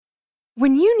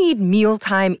When you need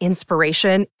mealtime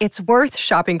inspiration, it's worth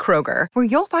shopping Kroger, where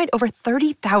you'll find over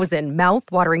 30,000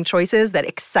 mouth-watering choices that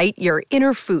excite your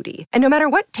inner foodie. And no matter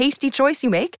what tasty choice you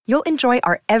make, you'll enjoy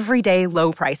our everyday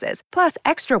low prices, plus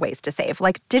extra ways to save,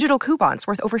 like digital coupons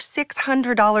worth over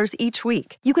 $600 each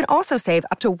week. You can also save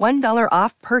up to $1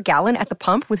 off per gallon at the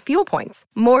pump with fuel points.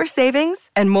 More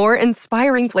savings and more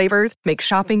inspiring flavors make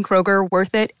shopping Kroger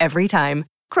worth it every time.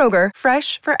 Kroger,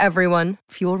 fresh for everyone.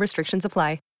 Fuel restrictions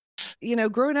apply. You know,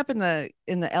 growing up in the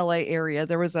LA area,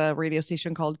 there was a radio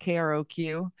station called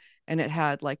KROQ, and it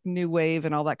had like new wave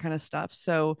and all that kind of stuff.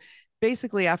 So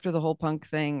basically after the whole punk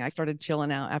thing, I started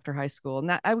chilling out after high school,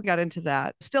 and I got into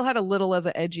that. Still had a little of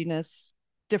the edginess,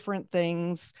 different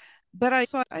things, but I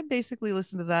basically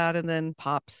listened to that and then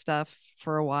pop stuff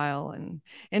for a while, and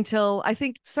until I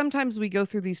think sometimes we go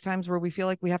through these times where we feel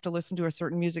like we have to listen to a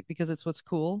certain music because it's what's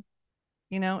cool.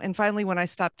 And finally, when I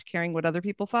stopped caring what other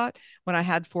people thought, when I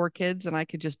had 4 kids and I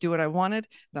could just do what I wanted,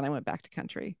 then I went back to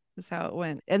country. That's how it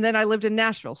went. And then I lived in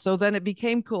Nashville. So then it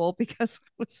became cool because I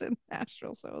was in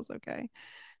Nashville. So it was okay.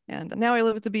 And now I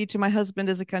live at the beach, and my husband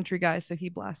is a country guy. So he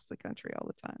blasts the country all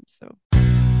the time. So.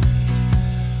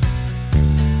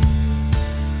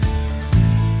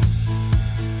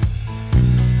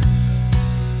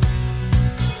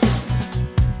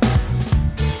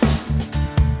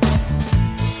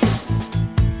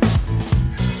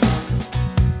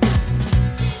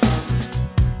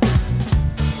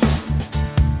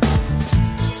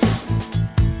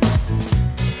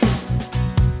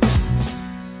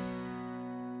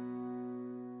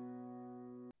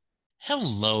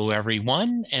 Hello,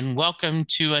 everyone, and welcome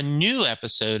to a new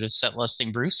episode of Set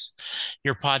Lusting Bruce,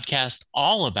 your podcast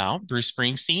all about Bruce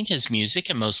Springsteen, his music,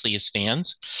 and mostly his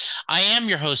fans. I am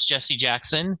your host, Jesse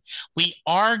Jackson. We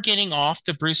are getting off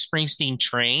the Bruce Springsteen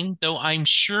train, though I'm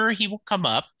sure he will come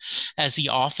up, as he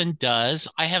often does.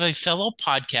 I have a fellow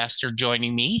podcaster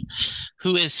joining me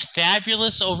who is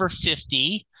fabulous over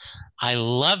 50. I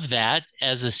love that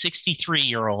as a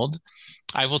 63-year-old.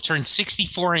 I will turn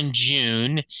 64 in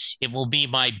June. It will be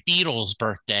my Beatles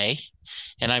birthday.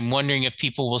 And I'm wondering if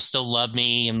people will still love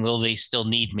me and will they still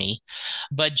need me.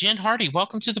 But Jen Hardy,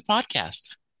 welcome to the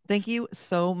podcast. Thank you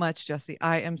so much, Jesse.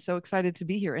 I am so excited to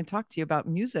be here and talk to you about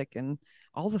music and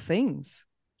all the things.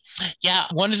 Yeah,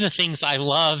 one of the things I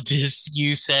loved is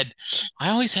you said, I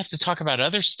always have to talk about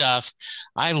other stuff.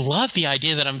 I love the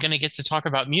idea that I'm going to get to talk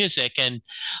about music. And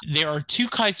there are 2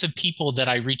 kinds of people that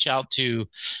I reach out to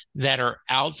that are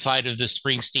outside of the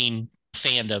Springsteen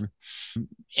fandom.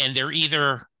 And they're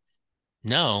either,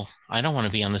 no, I don't want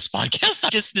to be on this podcast,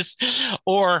 just this,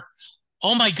 or,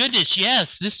 oh my goodness,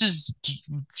 yes, this is,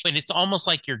 and it's almost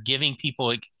like you're giving people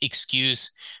an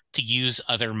excuse to use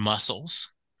other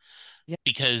muscles.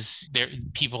 Because there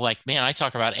people like, man, I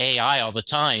talk about AI all the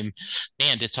time.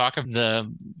 Man, to talk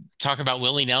about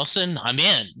Willie Nelson, I'm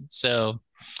in. So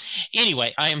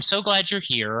anyway, I am so glad you're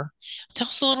here. Tell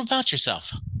us a little about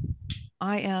yourself.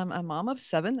 I am a mom of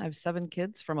 7. I have 7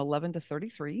 kids from 11 to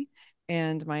 33,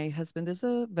 and my husband is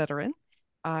a veteran.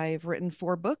 I've written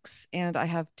 4 books, and I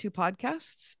have 2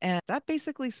 podcasts, and that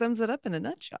basically sums it up in a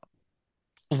nutshell.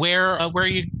 Where are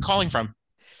you calling from?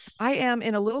 I am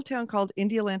in a little town called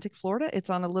Indialantic, Florida. It's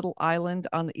on a little island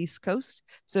on the East Coast.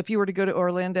 So if you were to go to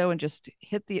Orlando and just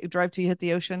hit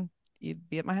the ocean, you'd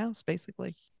be at my house,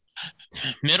 basically.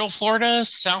 Middle Florida,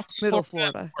 South Middle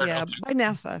Florida. Yeah, by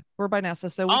NASA. We're by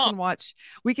NASA. So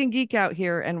we can geek out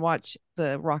here and watch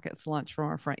the rockets launch from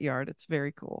our front yard. It's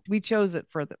very cool. We chose it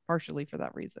partially for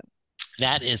that reason.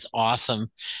 That is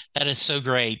awesome. That is so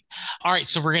great. All right.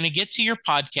 So we're going to get to your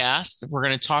podcast. We're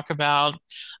going to talk about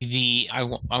I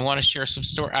want to share some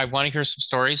story. I want to hear some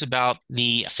stories about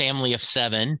the family of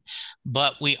 7,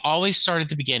 but we always start at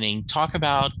the beginning. Talk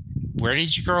about where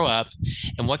did you grow up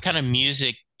and what kind of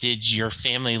music did your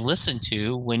family listen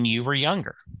to when you were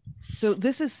younger? So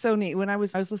this is so neat. When I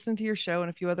was listening to your show and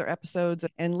a few other episodes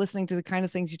and listening to the kind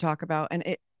of things you talk about, and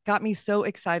it got me so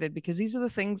excited because these are the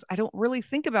things I don't really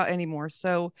think about anymore.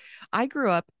 So I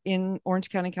grew up in Orange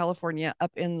County, California,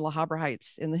 up in La Habra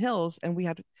Heights in the hills, and we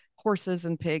had horses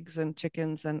and pigs and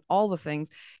chickens and all the things.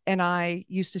 And I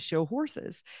used to show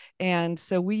horses. And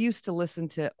so we used to listen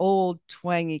to old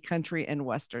twangy country and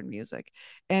Western music.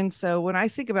 And so when I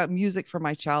think about music from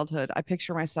my childhood, I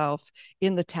picture myself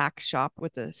in the tack shop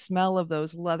with the smell of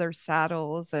those leather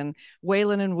saddles and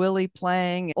Waylon and Willie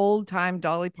playing old time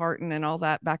Dolly Parton and all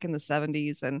that back in the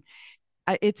 70s. And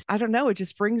I don't know, it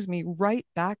just brings me right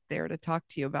back there to talk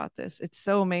to you about this. It's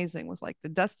so amazing with like the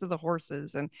dust of the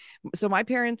horses. And so my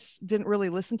parents didn't really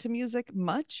listen to music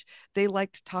much. They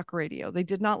liked talk radio. They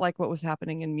did not like what was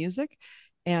happening in music.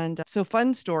 And so,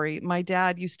 fun story, my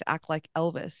dad used to act like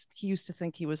Elvis. He used to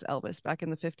think he was Elvis back in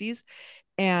the 50s.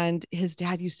 And his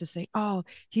dad used to say, "Oh,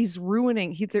 he's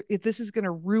ruining, this is going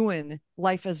to ruin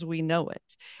life as we know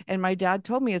it." And my dad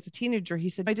told me as a teenager, he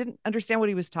said, I didn't understand what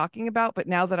he was talking about. But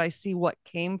now that I see what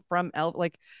came from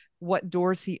like what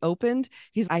doors he opened,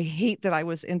 I hate that I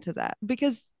was into that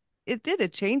because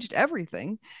it changed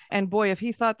everything. And boy, if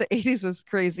he thought the 80s was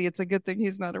crazy, it's a good thing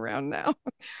he's not around now.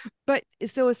 But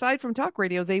so aside from talk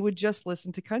radio, they would just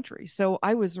listen to country. So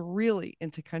I was really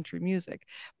into country music.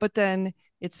 But then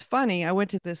it's funny, I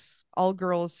went to this all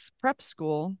girls prep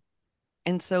school.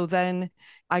 And so then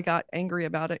I got angry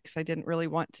about it because I didn't really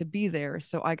want to be there.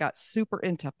 So I got super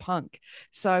into punk.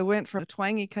 So I went from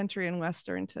twangy country and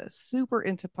Western to super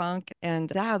into punk. And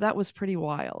that was pretty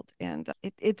wild. And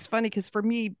it's funny because for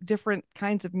me, different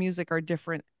kinds of music are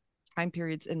different time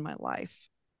periods in my life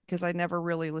because I never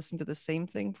really listened to the same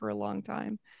thing for a long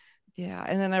time. Yeah.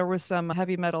 And then there was some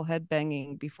heavy metal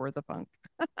headbanging before the punk.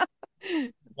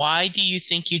 Why do you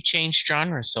think you change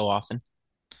genres so often?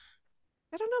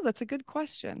 I don't know. That's a good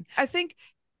question. I think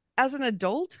as an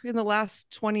adult in the last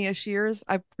 20-ish years,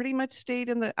 I've pretty much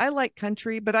stayed I like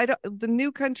country, but the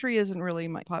new country isn't really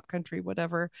my pop country,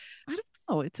 whatever. I don't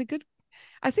know.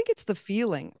 I think it's the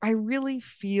feeling. I really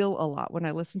feel a lot when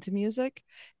I listen to music.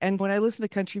 And when I listen to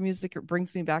country music, it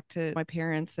brings me back to my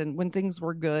parents and when things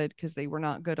were good because they were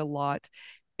not good a lot.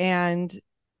 And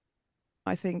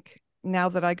I think now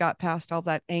that I got past all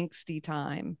that angsty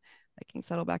time, I can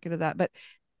settle back into that. But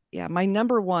yeah, my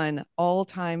number one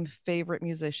all-time favorite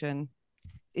musician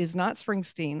is not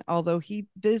Springsteen, although he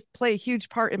did play a huge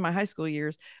part in my high school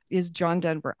years, is John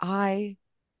Denver. I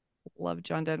love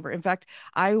John Denver. In fact,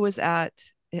 I was at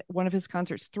one of his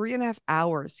concerts, 3.5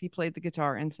 hours. He played the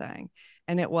guitar and sang,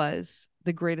 and it was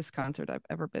the greatest concert I've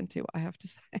ever been to. I have to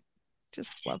say,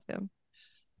 just love him.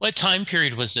 What time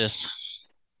period was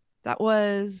this? That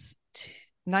was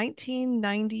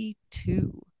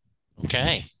 1992.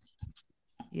 Okay.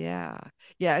 Yeah.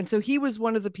 Yeah. And so he was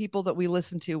one of the people that we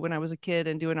listened to when I was a kid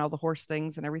and doing all the horse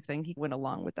things and everything. He went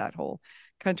along with that whole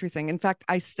country thing. In fact,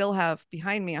 I still have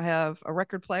behind me, I have a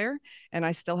record player and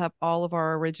I still have all of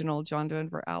our original John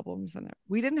Denver albums. And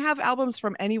we didn't have albums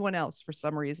from anyone else for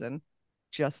some reason,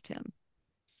 just him.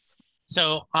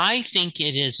 So I think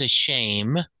it is a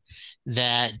shame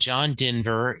that John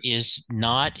Denver is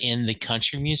not in the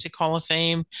Country Music Hall of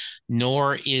Fame,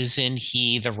 nor isn't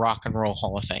he the Rock and Roll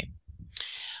Hall of Fame.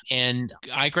 And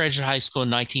I graduated high school in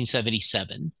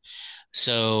 1977.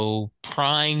 So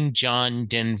prime John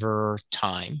Denver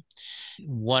time.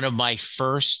 One of my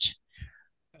first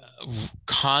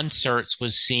concerts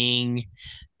was seeing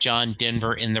John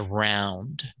Denver in the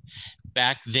Round.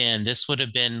 Back then, this would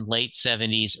have been late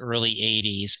 70s, early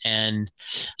 80s. And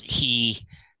he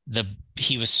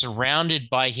was surrounded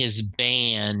by his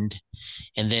band.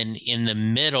 And then in the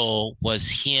middle was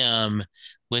him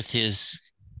with his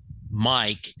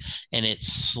mic, and it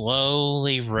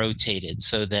slowly rotated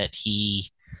so that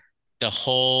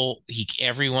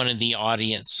everyone in the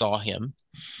audience saw him.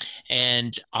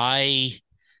 And I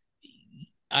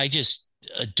just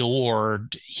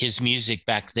adored his music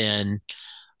back then.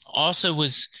 Also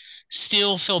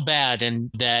still feel bad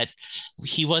and that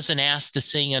he wasn't asked to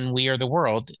sing in We Are the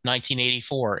World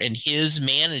 1984, and his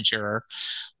manager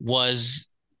was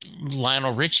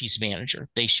Lionel Richie's manager.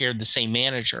 They shared the same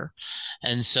manager.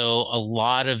 And so a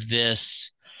lot of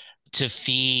this to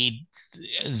feed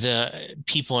the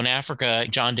people in Africa,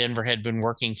 John Denver had been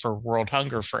working for World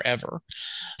Hunger forever.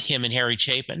 Him and Harry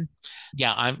Chapin.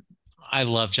 Yeah, I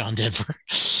love John Denver.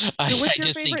 So what's your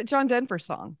favorite John Denver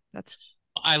song?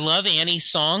 I love Annie's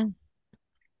Song.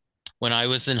 When I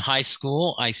was in high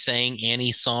school, I sang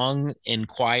Annie's Song in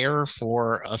choir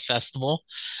for a festival.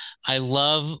 I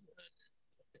love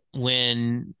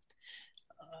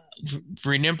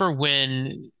remember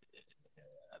when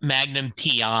Magnum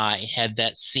PI had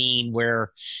that scene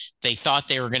where they thought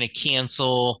they were going to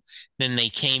cancel, then they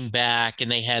came back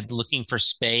and they had Looking for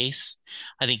Space.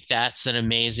 I think that's an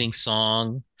amazing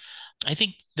song. I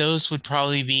think those would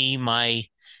probably be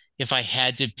if I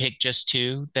had to pick just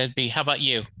two, how about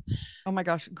you? Oh my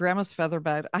gosh, Grandma's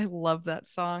Featherbed. I love that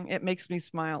song. It makes me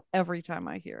smile every time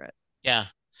I hear it. Yeah.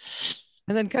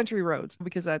 And then Country Roads,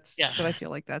 because but I feel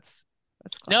like that's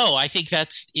classic. No, I think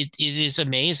it is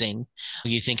amazing.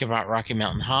 You think about Rocky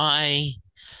Mountain High,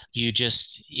 it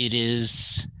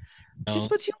is just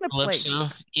puts you in a place.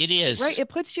 It is. Right. It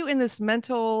puts you in this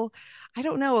mental, I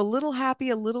don't know, a little happy,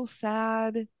 a little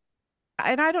sad.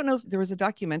 And I don't know if there was a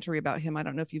documentary about him. I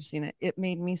don't know if you've seen it. It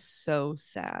made me so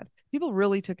sad. People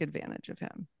really took advantage of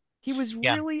him. He was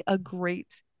really a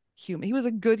great human. He was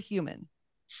a good human.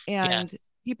 And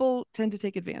people tend to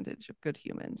take advantage of good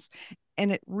humans.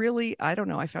 And it really, I don't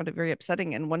know, I found it very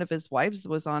upsetting. And one of his wives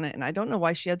was on it. And I don't know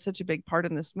why she had such a big part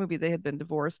in this movie. They had been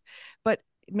divorced, but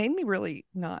it made me really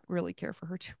not really care for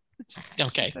her too much.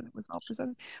 Okay. That it was all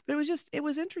presented, but it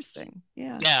was interesting.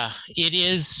 Yeah. Yeah, it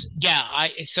is. Yeah,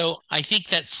 I think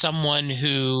that's someone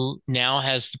who now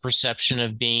has the perception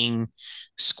of being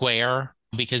square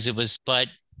because but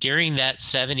during that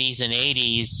 70s and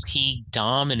 80s, he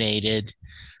dominated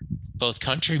both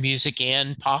country music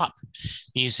and pop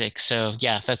music. So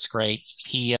yeah, that's great.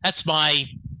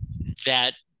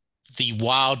 That the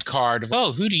wild card of,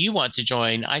 oh, who do you want to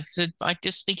join? I said, I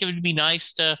just think it would be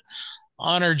nice to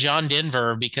honor John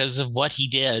Denver because of what he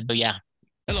did. But yeah.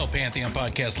 Hello, Pantheon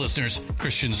podcast listeners.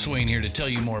 Christian Swain here to tell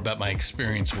you more about my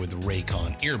experience with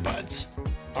Raycon earbuds.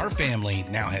 Our family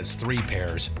now has 3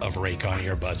 pairs of Raycon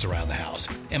earbuds around the house,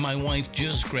 and my wife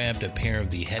just grabbed a pair of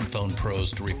the Headphone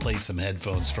Pros to replace some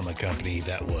headphones from a company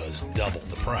that was double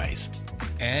the price.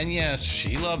 And yes,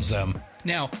 she loves them.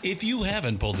 Now, if you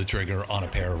haven't pulled the trigger on a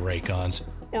pair of Raycons,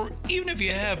 or even if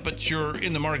you have, but you're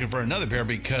in the market for another pair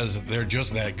because they're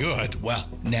just that good, well,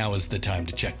 now is the time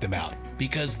to check them out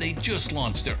because they just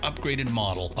launched their upgraded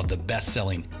model of the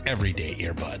best-selling everyday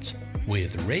earbuds.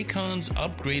 With Raycon's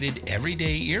upgraded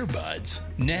everyday earbuds,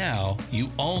 now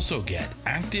you also get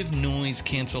active noise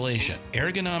cancellation,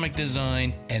 ergonomic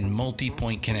design, and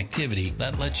multi-point connectivity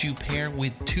that lets you pair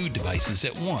with 2 devices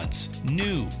at once.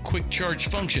 New quick charge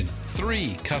function,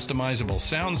 3 customizable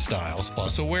sound styles,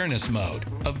 plus awareness mode.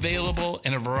 Available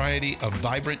in a variety of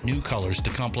vibrant new colors to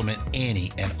complement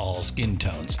any and all skin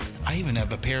tones. I even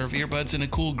have a pair of earbuds in a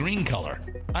cool green color.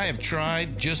 I have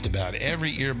tried just about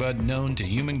every earbud known to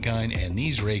humankind, and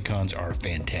these Raycons are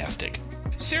fantastic.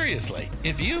 Seriously,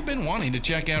 if you've been wanting to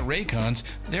check out Raycons,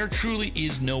 there truly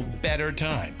is no better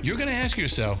time. You're going to ask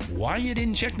yourself why you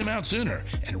didn't check them out sooner,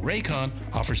 and Raycon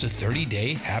offers a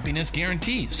 30-day happiness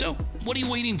guarantee. So what are you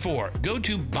waiting for? Go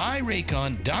to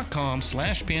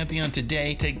buyraycon.com/Pantheon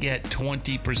today to get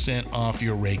 20% off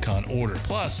your Raycon order,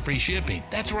 plus free shipping.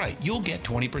 That's right, you'll get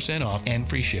 20% off and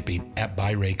free shipping at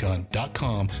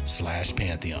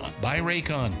buyraycon.com/Pantheon.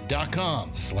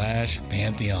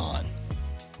 buyraycon.com/Pantheon.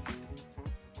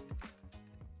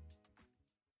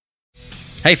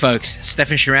 Hey folks,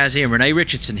 Stefan Shirazi and Renee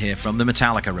Richardson here from the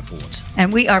Metallica Report.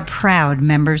 And we are proud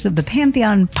members of the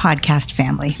Pantheon podcast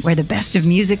family, where the best of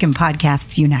music and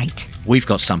podcasts unite. We've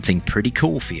got something pretty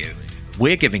cool for you.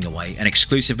 We're giving away an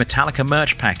exclusive Metallica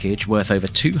merch package worth over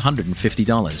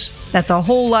 $250. That's a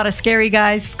whole lot of Scary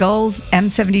Guys, skulls,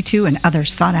 M72, and other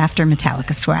sought-after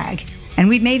Metallica swag. And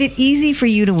we've made it easy for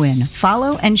you to win.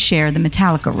 Follow and share the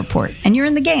Metallica Report, and you're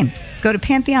in the game. Go to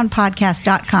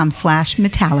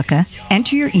pantheonpodcast.com/Metallica,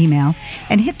 enter your email,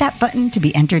 and hit that button to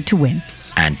be entered to win.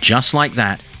 And just like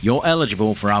that, you're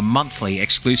eligible for our monthly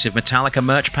exclusive Metallica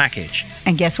merch package.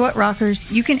 And guess what, rockers?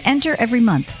 You can enter every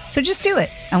month, so just do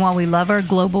it. And while we love our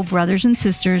global brothers and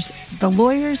sisters, the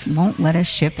lawyers won't let us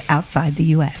ship outside the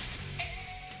U.S.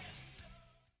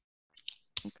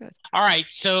 Okay. All right,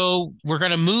 so we're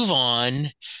going to move on,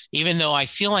 even though I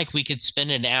feel like we could spend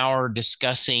an hour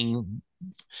discussing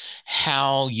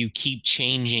how you keep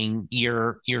changing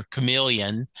your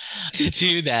chameleon to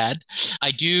do that. I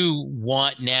do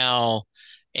want now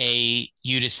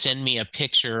you to send me a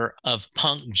picture of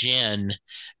Punk Jen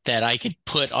that I could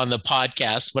put on the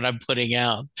podcast when I'm putting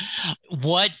out.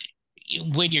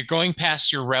 When you're going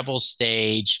past your rebel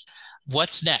stage,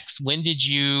 what's next? When did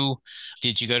you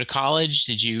go to college?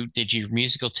 Did your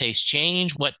musical taste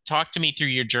change? Talk to me through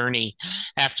your journey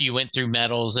after you went through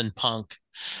metals and punk.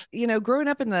 You know, growing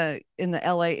up in the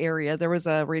LA area, there was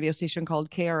a radio station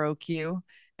called KROQ,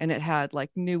 and it had like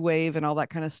new wave and all that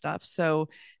kind of stuff. So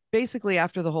basically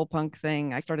after the whole punk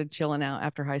thing, I started chilling out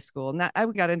after high school, and I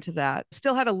got into that.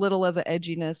 Still had a little of the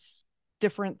edginess,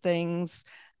 different things.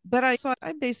 But I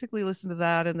basically listened to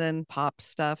that and then pop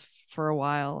stuff for a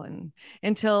while, and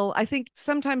until I think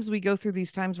sometimes we go through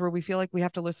these times where we feel like we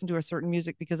have to listen to a certain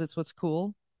music because it's what's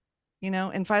cool, you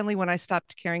know. And finally, when I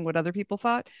stopped caring what other people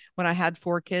thought, when I had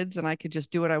 4 kids and I could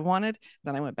just do what I wanted,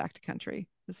 then I went back to country.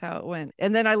 That's how it went.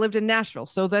 And then I lived in Nashville.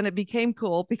 So then it became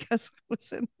cool because I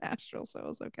was in Nashville. So it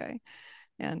was okay.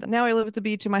 And now I live at the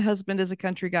beach, and my husband is a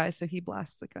country guy, so he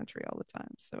blasts the country all the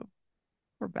time. So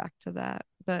we're back to that.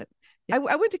 But I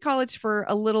went to college for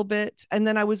a little bit, and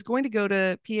then I was going to go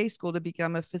to PA school to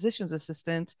become a physician's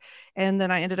assistant. And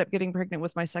then I ended up getting pregnant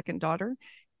with my second daughter,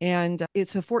 and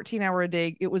it's a 14-hour a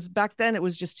day. It was back then, it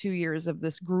was just 2 years of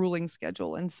this grueling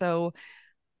schedule. And so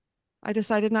I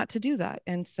decided not to do that.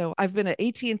 And so I've been an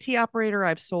AT&T operator.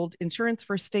 I've sold insurance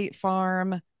for State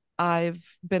Farm. I've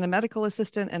been a medical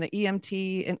assistant and an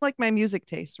EMT and like my music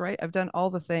taste, right? I've done all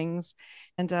the things.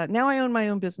 And now I own my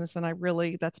own business and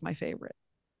that's my favorite.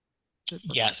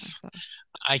 Yes,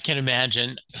 I can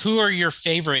imagine. Who are your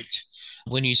favorite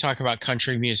when you talk about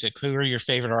country music? Who are your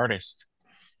favorite artists?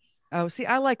 Oh, see,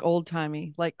 I like old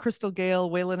timey, like Crystal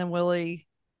Gale, Waylon and Willie,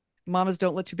 Mamas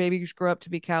Don't Let Your Babies Grow Up to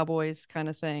Be Cowboys kind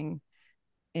of thing.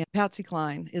 And Patsy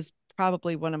Cline is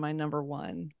probably one of my number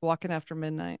one. Walking After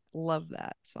Midnight. Love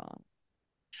that song.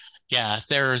 Yeah,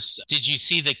 did you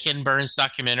see the Ken Burns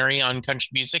documentary on country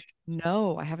music?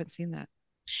 No, I haven't seen that.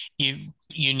 You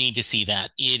need to see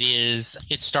that.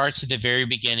 It starts at the very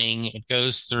beginning. It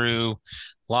goes through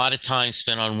a lot of time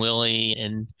spent on Willie,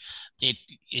 and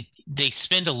they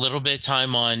spend a little bit of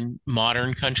time on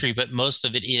modern country, but most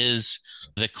of it is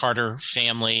the Carter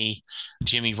family,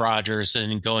 Jimmy Rogers,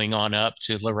 and going on up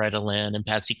to Loretta Lynn and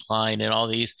Patsy Cline and all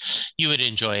these. You would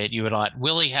enjoy it. You would like.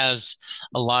 Willie has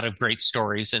a lot of great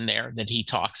stories in there that he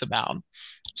talks about.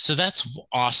 So that's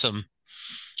awesome.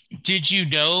 Did you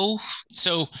know?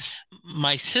 So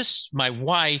my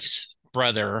wife's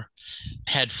brother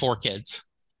had 4 kids,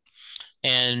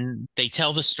 and they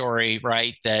tell the story,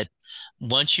 right, that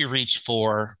once you reach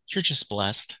 4, you're just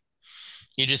blessed.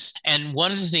 And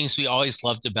one of the things we always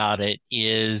loved about it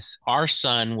is our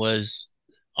son was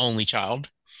only child.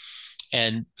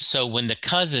 And so when the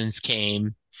cousins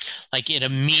came, like it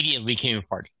immediately became a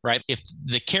party, right? If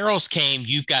the Carols came,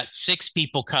 you've got 6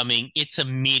 people coming, it's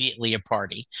immediately a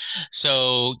party.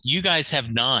 So you guys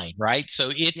have 9, right?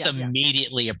 So it's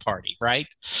immediately a party, right?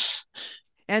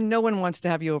 And no one wants to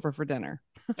have you over for dinner.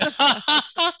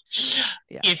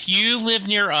 If you live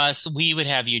near us, we would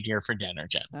have you near for dinner,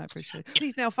 Jen. I appreciate it.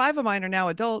 See, now 5 of mine are now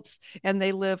adults and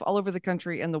they live all over the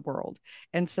country and the world.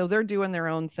 And so they're doing their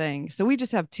own thing. So we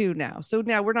just have 2 now. So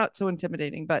now we're not so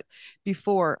intimidating. But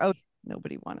before,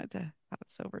 nobody wanted to have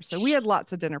us over. So we had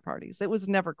lots of dinner parties. It was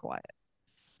never quiet.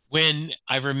 When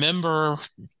I remember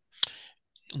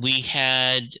we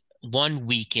had one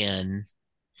weekend,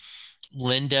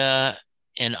 Linda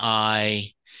and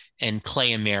I and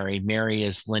Clay and Mary. Mary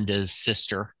is Linda's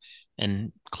sister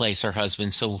and Clay's her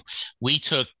husband. So we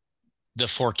took the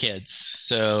 4 kids.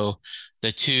 So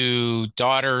the 2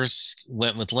 daughters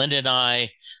went with Linda and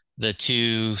I. The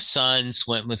 2 sons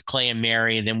went with Clay and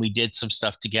Mary. And then we did some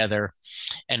stuff together.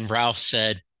 And Ralph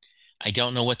said, I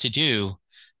don't know what to do.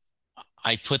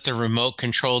 I put the remote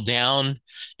control down,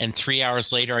 and 3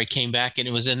 hours later I came back and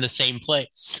it was in the same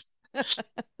place.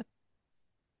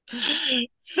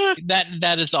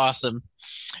 That is awesome.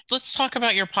 Let's talk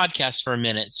about your podcast for a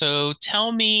minute. So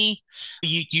tell me,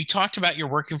 you talked about you're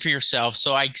working for yourself.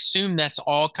 So I assume that's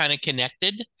all kind of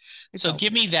connected. So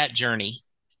give me that journey.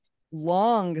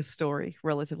 Long story,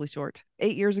 relatively short.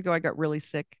 8 years ago, I got really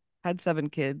sick, had 7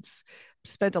 kids,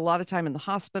 spent a lot of time in the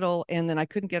hospital, and then I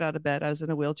couldn't get out of bed. I was in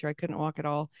a wheelchair. I couldn't walk at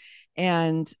all.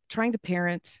 And trying to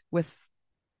parent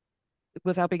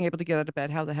without being able to get out of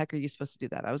bed, how the heck are you supposed to do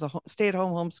that? I was a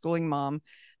stay-at-home homeschooling mom.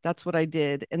 That's what I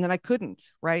did. And then I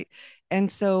couldn't, right?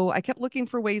 And so I kept looking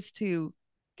for ways to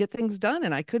get things done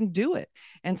and I couldn't do it.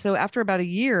 And so after about a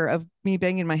year of me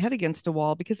banging my head against a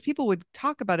wall, because people would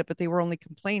talk about it, but they were only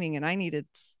complaining and I needed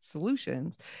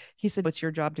solutions, he said, it's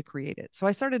your job to create it. So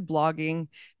I started blogging,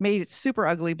 made a super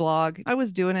ugly blog. I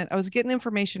was doing it. I was getting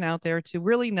information out there to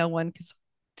really no one, because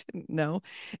didn't know.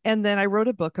 And then I wrote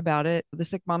a book about it, The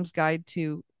Sick Mom's Guide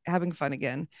to Having Fun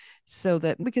Again. So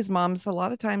that, because moms, a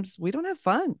lot of times we don't have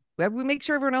fun. We make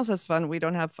sure everyone else has fun. We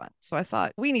don't have fun. So I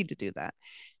thought we need to do that.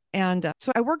 And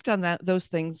so I worked on those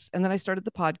things. And then I started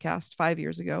the podcast 5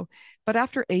 years ago. But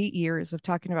after 8 years of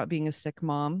talking about being a sick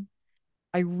mom,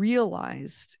 I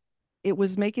realized it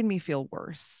was making me feel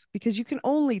worse, because you can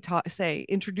only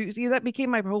introduce, that became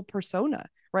my whole persona,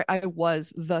 right? I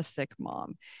was the sick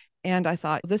mom. And I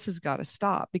thought, this has got to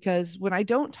stop, because when I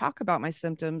don't talk about my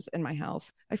symptoms and my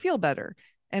health, I feel better.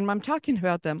 And I'm talking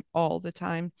about them all the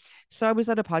time. So I was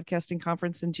at a podcasting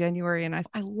conference in January, and I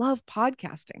love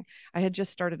podcasting. I had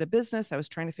just started a business. I was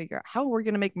trying to figure out how we're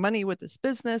going to make money with this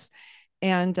business.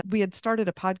 And we had started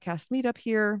a podcast meetup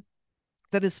here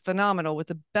that is phenomenal, with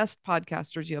the best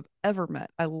podcasters you have ever met.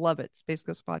 I love it. Space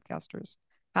Coast Podcasters.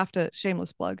 Have to,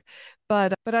 shameless plug.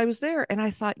 But I was there and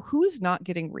I thought, who is not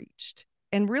getting reached?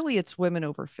 And really, it's women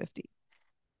over 50.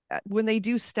 When they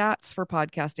do stats for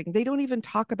podcasting, they don't even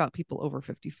talk about people over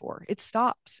 54. It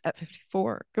stops at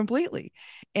 54 completely.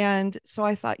 And so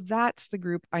I thought, that's the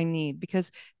group I need,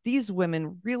 because these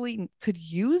women really could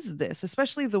use this,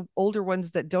 especially the older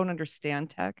ones that don't understand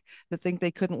tech, that think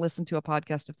they couldn't listen to a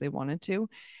podcast if they wanted to.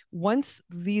 Once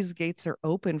these gates are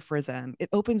open for them, it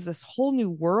opens this whole new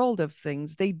world of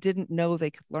things they didn't know they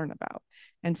could learn about.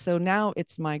 And so now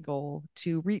it's my goal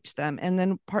to reach them. And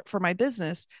then part for my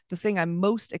business, the thing I'm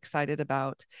most excited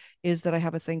about is that I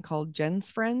have a thing called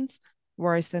Jen's Friends,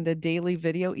 where I send a daily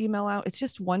video email out. It's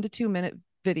just 1 to 2 minute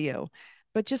video,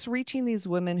 but just reaching these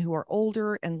women who are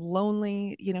older and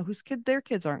lonely, whose their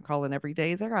kids aren't calling every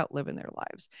day. They're out living their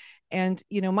lives. And,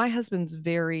 my husband's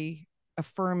very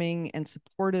affirming and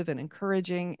supportive and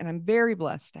encouraging, and I'm very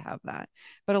blessed to have that.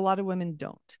 But a lot of women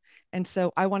don't. And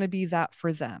so I want to be that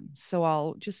for them. So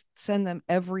I'll just send them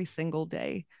every single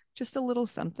day, just a little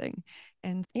something.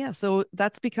 And yeah, so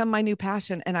that's become my new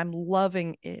passion, and I'm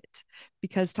loving it,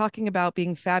 because talking about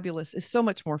being fabulous is so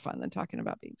much more fun than talking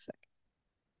about being sick.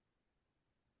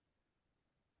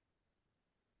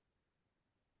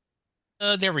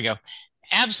 There we go.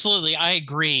 Absolutely. I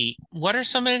agree. What are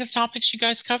some of the topics you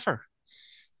guys cover?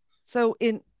 So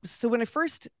when I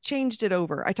first changed it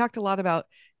over, I talked a lot about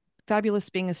fabulous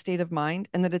being a state of mind,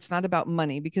 and that it's not about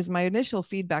money, because my initial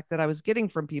feedback that I was getting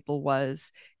from people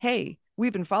was, hey,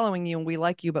 we've been following you and we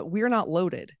like you, but we're not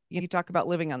loaded. You talk about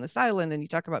living on this island and you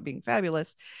talk about being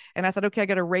fabulous. And I thought, okay, I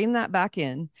got to rein that back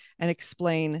in and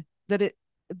explain that it,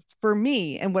 for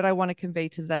me, and what I want to convey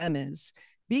to them is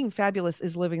being fabulous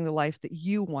is living the life that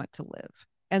you want to live.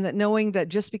 And that knowing that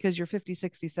just because you're 50,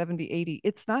 60, 70, 80,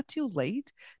 it's not too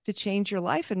late to change your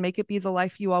life and make it be the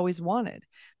life you always wanted.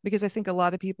 Because I think a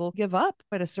lot of people give up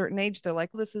at a certain age. They're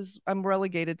like, I'm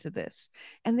relegated to this.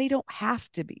 And they don't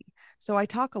have to be. So I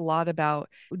talk a lot about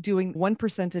doing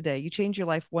 1% a day. You change your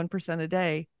life 1% a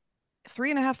day,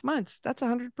 3.5 months, that's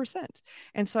 100%.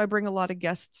 And so I bring a lot of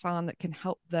guests on that can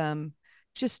help them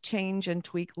just change and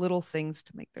tweak little things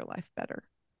to make their life better.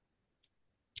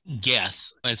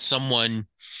 Yes,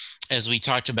 as we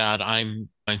talked about, I'm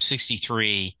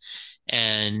 63,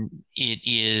 and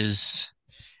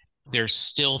there's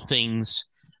still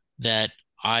things that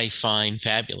I find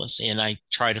fabulous and I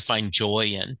try to find joy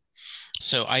in.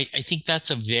 So I think that's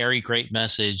a very great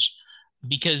message,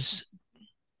 because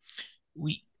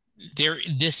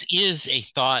this is a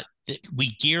thought that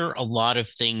we gear a lot of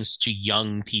things to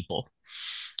young people.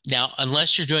 Now,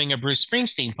 unless you're doing a Bruce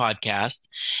Springsteen podcast,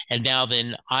 and now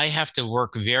then I have to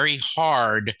work very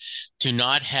hard to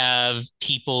not have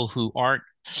people who aren't,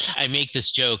 I make this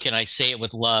joke and I say it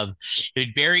with love.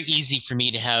 It'd be very easy for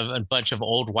me to have a bunch of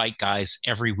old white guys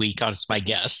every week as my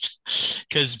guest,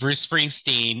 because Bruce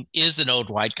Springsteen is an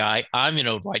old white guy. I'm an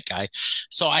old white guy.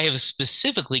 So I have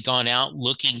specifically gone out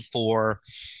looking for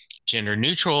gender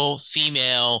neutral,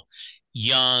 female,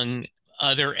 young,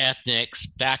 other ethnics,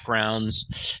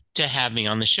 backgrounds to have me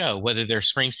on the show, whether they're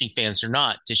Springsteen fans or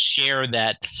not, to share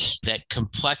that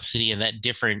complexity and that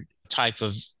different type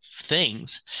of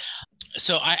things.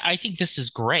 So I think this is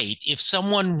great. If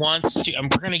someone wants to,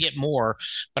 and we're going to get more,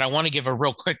 but I want to give a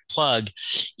real quick plug.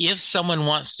 If someone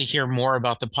wants to hear more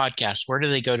about the podcast, where do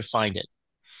they go to find it?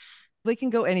 They can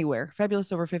go anywhere.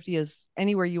 Fabulous Over 50 is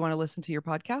anywhere you want to listen to your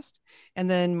podcast. And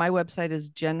then my website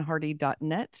is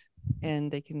jenhardy.net.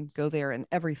 And they can go there, and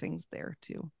everything's there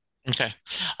too. Okay.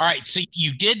 All right. So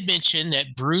you did mention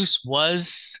that Bruce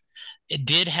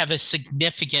did have a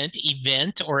significant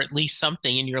event, or at least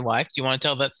something in your life. Do you want to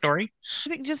tell that story? I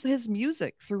think just his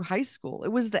music through high school.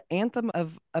 It was the anthem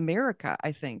of America,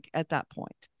 I think, at that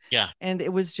point. Yeah. And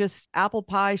it was just apple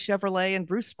pie, Chevrolet, and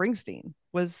Bruce Springsteen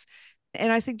was.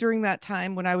 And I think during that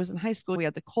time when I was in high school, we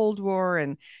had the Cold War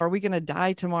and are we going to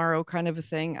die tomorrow kind of a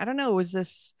thing. I don't know.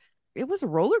 It was a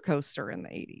roller coaster in the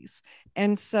 80s.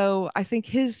 And so I think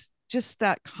just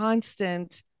that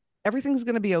constant, everything's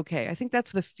going to be okay. I think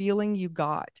that's the feeling you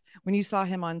got when you saw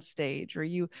him on stage or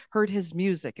you heard his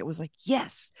music. It was like,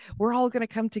 yes, we're all going to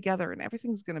come together and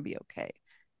everything's going to be okay.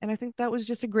 And I think that was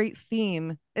just a great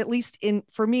theme, at least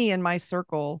for me in my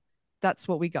circle. That's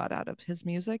what we got out of his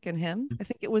music and him. I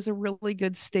think it was a really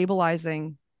good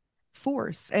stabilizing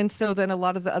force. And so then a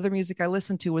lot of the other music I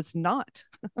listened to was not.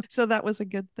 So that was a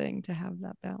good thing to have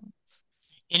that balance.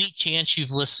 Any chance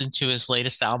you've listened to his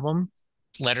latest album,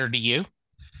 Letter to You?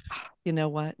 You know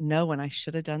what? No, and I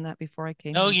should have done that before I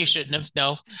came. No, you shouldn't have.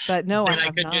 No. But no, I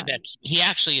couldn't do that. He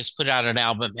actually has put out an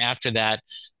album after that,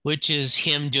 which is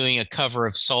him doing a cover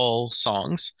of soul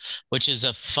songs, which is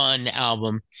a fun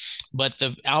album. But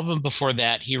the album before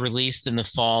that, he released in the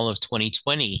fall of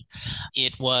 2020.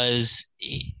 It was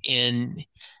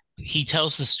he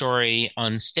tells the story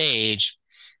on stage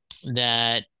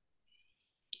that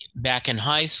back in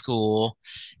high school,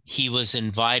 he was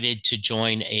invited to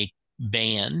join a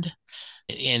band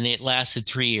and it lasted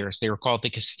 3 years. They were called the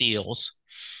Castiles.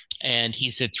 And he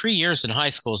said 3 years in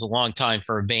high school is a long time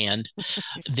for a band.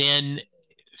 Then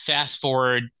fast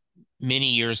forward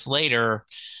many years later,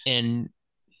 and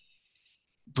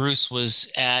Bruce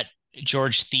was at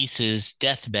George Theis's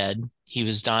deathbed. He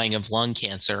was dying of lung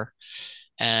cancer.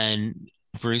 And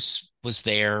Bruce was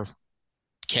there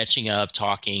catching up,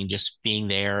 talking, just being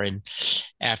there. And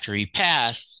after he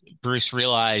passed, Bruce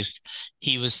realized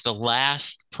he was the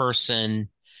last person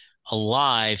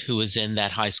alive who was in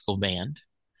that high school band.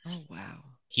 Oh, wow.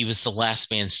 He was the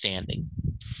last man standing.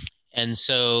 And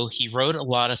so he wrote a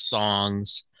lot of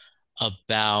songs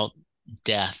about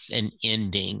death and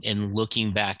ending and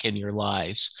looking back in your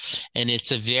lives. And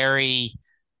it's a very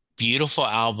beautiful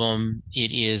album.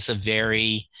 It is a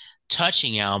very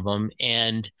touching album.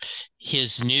 And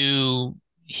his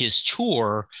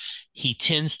tour,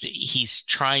 he's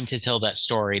trying to tell that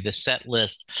story. The set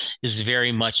list is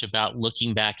very much about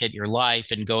looking back at your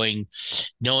life and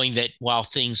knowing that while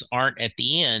things aren't at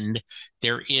the end,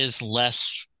 there is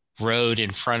less road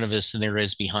in front of us than there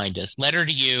is behind us. Letter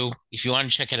to You, if you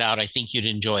want to check it out, I think you'd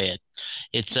enjoy it.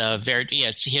 It's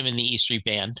it's him and the E Street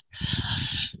Band.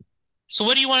 So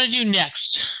what do you want to do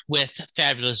next with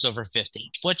Fabulous Over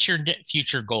 50? What's your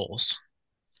future goals?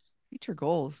 Future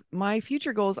goals. My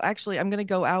future goals, actually, I'm going to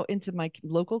go out into my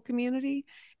local community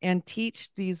and teach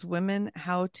these women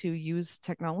how to use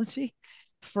technology,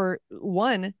 for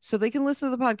one, so they can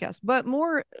listen to the podcast, but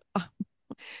more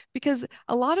because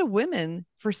a lot of women,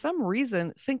 for some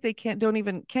reason, think they can't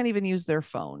even use their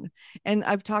phone. And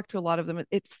I've talked to a lot of them.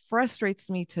 It frustrates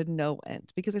me to no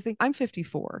end, because I think I'm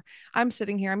 54. I'm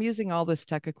sitting here, I'm using all this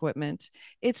tech equipment.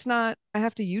 It's not, I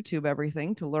have to YouTube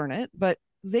everything to learn it, but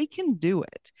they can do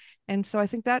it. And so I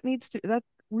think that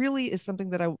really is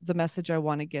something that the message I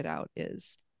want to get out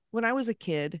is, when I was a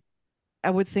kid,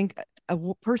 I would think a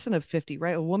person of 50,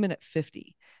 right? A woman at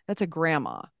 50, that's a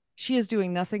grandma. She is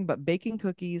doing nothing but baking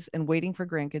cookies and waiting for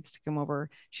grandkids to come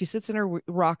over. She sits in her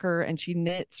rocker and she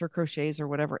knits or crochets or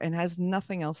whatever and has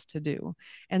nothing else to do.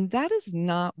 And that is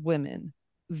not women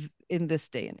in this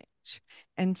day and age.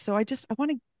 And so I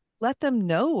want to let them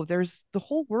know the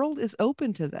whole world is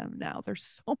open to them now.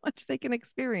 There's so much they can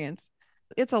experience.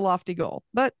 It's a lofty goal,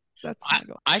 but that's my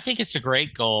goal. I think it's a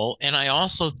great goal. And I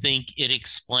also think it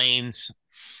explains,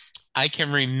 I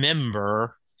can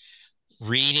remember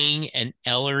reading an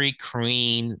Ellery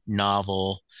Queen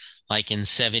novel like in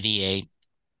 78.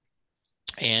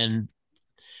 And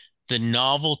the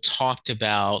novel talked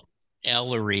about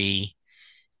Ellery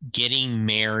getting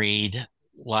married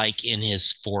like in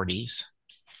his 40s.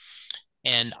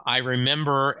 And I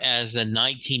remember as a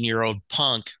 19-year-old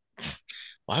punk,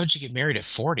 why would you get married at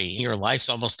 40? Your life's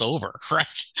almost over, right?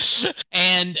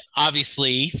 And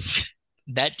obviously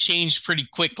that changed pretty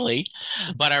quickly,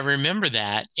 but I remember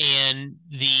that. And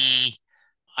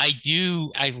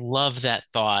I love that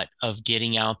thought of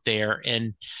getting out there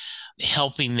and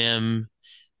helping them.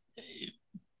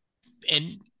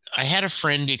 And I had a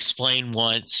friend explain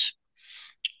once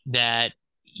that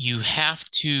you have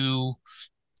to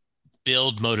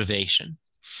build motivation.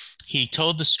 He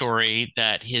told the story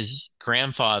that his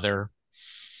grandfather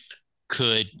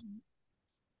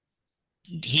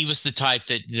he was the type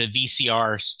that the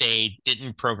VCR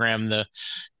didn't program the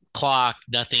clock,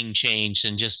 nothing changed,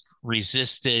 and just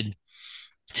resisted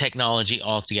technology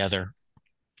altogether.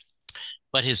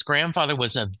 But his grandfather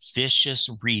was a vicious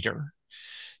reader.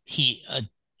 He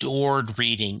adored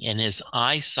reading, and his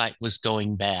eyesight was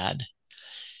going bad.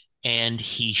 And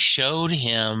he showed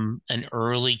him an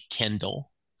early Kindle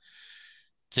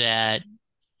and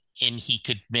he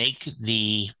could make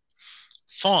the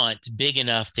font big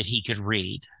enough that he could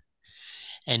read.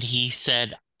 And he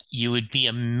said, you would be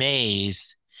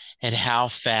amazed at how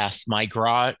fast my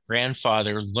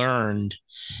grandfather learned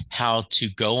how to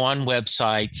go on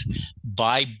websites,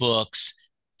 buy books,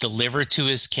 deliver to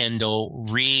his Kindle,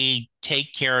 read,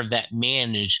 take care of that,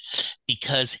 manage,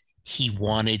 because he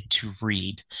wanted to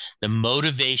read. The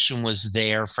motivation was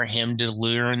there for him to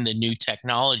learn the new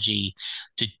technology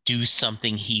to do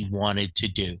something he wanted to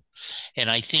do. And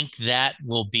I think that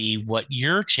will be what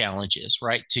your challenge is,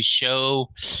 right? To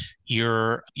show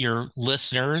your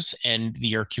listeners and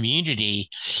your community,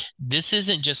 this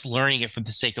isn't just learning it for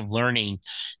the sake of learning.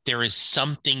 There is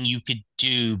something you could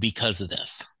do because of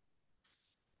this.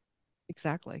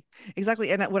 Exactly.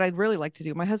 And what I'd really like to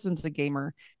do, my husband's a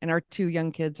gamer and our two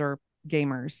young kids are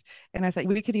gamers. And I thought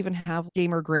we could even have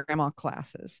gamer grandma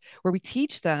classes where we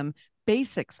teach them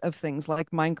basics of things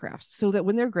like Minecraft, so that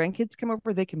when their grandkids come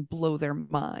over, they can blow their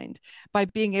mind by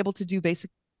being able to do basic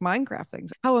Minecraft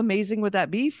things. How amazing would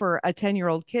that be for a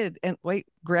 10-year-old kid? And wait,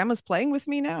 grandma's playing with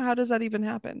me now? How does that even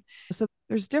happen? So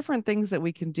there's different things that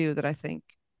we can do that I think,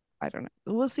 I don't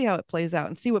know. We'll see how it plays out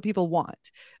and see what people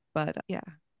want. But yeah,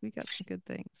 we got some good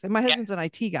things. And my husband's an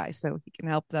IT guy, so he can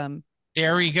help them.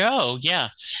 There we go. Yeah.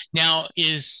 Now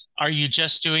are you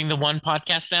just doing the one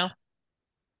podcast now?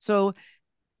 So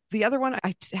the other one,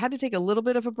 I had to take a little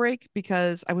bit of a break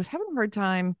because I was having a hard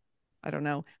time, I don't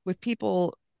know, with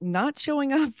people not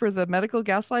showing up for the medical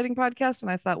gaslighting podcast.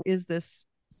 And I thought, is this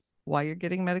why you're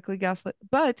getting medically gaslit?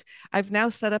 But I've now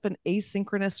set up an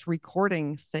asynchronous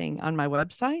recording thing on my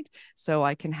website so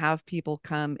I can have people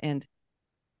come and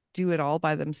do it all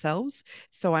by themselves.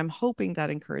 So I'm hoping that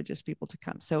encourages people to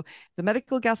come. So the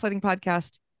medical gaslighting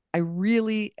podcast, I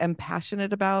really am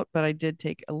passionate about, but I did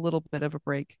take a little bit of a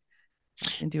break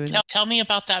in doing that. Tell me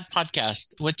about that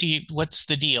podcast. What's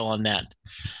the deal on that?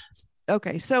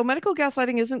 Okay, so medical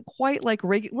gaslighting isn't quite like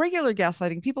regular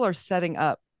gaslighting. People are setting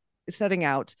out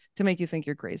to make you think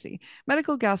you're crazy.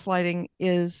 Medical gaslighting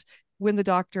is when the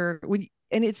doctor,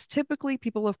 and it's typically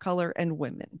people of color and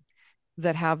women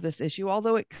that have this issue,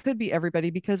 although it could be everybody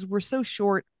because we're so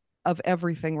short of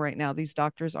everything right now. These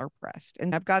doctors are pressed,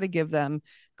 and I've got to give them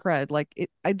cred. Like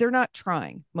they're not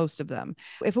trying, most of them.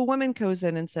 If a woman goes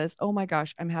in and says, oh my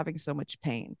gosh, I'm having so much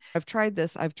pain. I've tried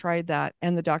this, I've tried that.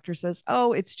 And the doctor says,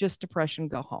 oh, it's just depression,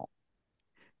 go home.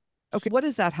 Okay, what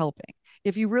is that helping?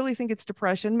 If you really think it's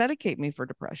depression, medicate me for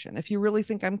depression. If you really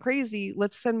think I'm crazy,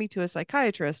 let's send me to a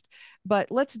psychiatrist, but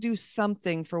let's do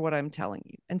something for what I'm telling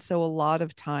you. And so a lot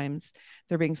of times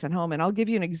they're being sent home. And I'll give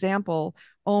you an example.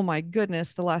 Oh my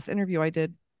goodness, the last interview I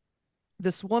did,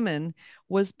 this woman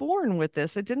was born with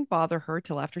this. It didn't bother her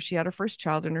till after she had her first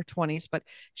child in her 20s, but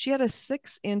she had a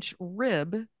 6-inch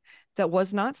rib that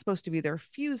was not supposed to be there,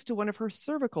 fused to one of her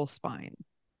cervical spine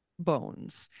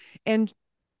bones. And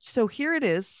so here it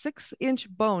is, 6-inch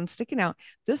bone sticking out.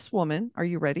 This woman, are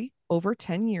you ready? Over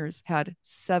 10 years, had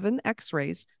 7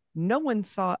 x-rays. No one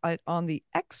saw it on the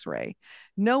x-ray.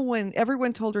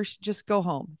 Everyone told her, just go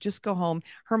home, just go home.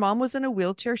 Her mom was in a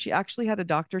wheelchair. She actually had a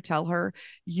doctor tell her,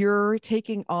 you're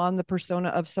taking on the persona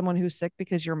of someone who's sick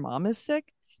because your mom is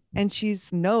sick.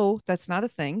 And no, that's not a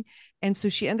thing. And so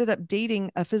she ended up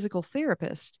dating a physical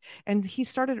therapist. And she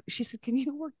said, can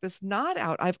you work this knot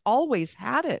out? I've always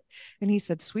had it. And he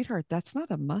said, sweetheart, that's not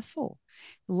a muscle.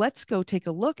 Let's go take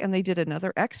a look. And they did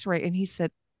another x-ray. And he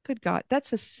said, good God,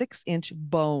 that's a 6-inch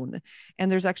bone.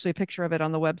 And there's actually a picture of it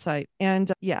on the website.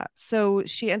 And so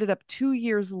she ended up 2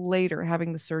 years later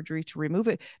having the surgery to remove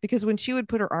it, because when she would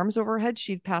put her arms over her head,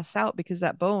 she'd pass out because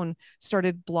that bone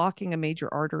started blocking a major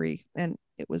artery. And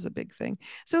it was a big thing.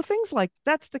 So things like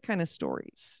that's the kind of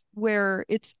stories where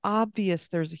it's obvious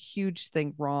there's a huge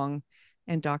thing wrong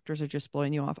and doctors are just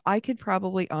blowing you off. I could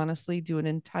probably honestly do an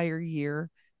entire year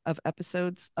of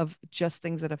episodes of just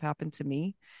things that have happened to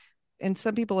me. And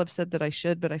some people have said that I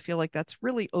should, but I feel like that's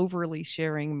really overly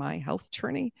sharing my health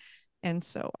journey. And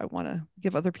so I want to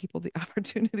give other people the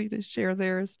opportunity to share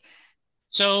theirs.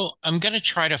 So I'm going to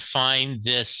try to find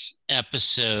this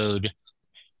episode,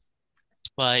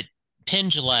 but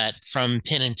Penn Jillette from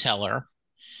Penn and Teller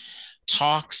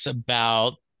talks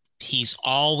about he's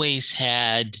always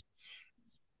had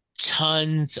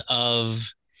tons of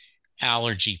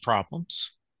allergy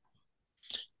problems.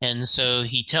 And so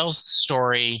he tells the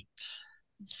story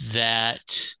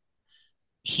that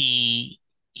he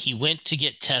went to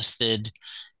get tested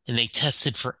and they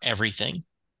tested for everything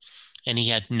and he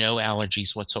had no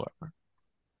allergies whatsoever.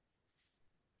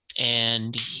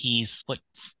 And he's like,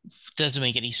 doesn't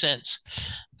make any sense.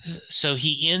 So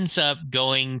he ends up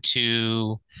going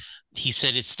to, he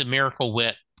said it's the Miracle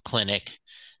Whip Clinic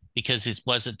because it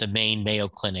wasn't the main Mayo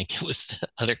Clinic, it was the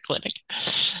other clinic.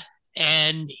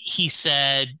 And he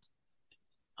said,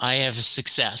 I have a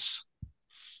success.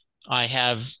 I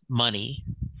have money.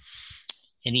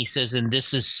 And he says, and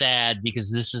this is sad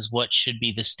because this is what should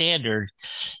be the standard,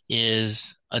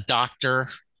 is a doctor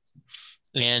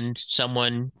and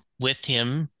someone with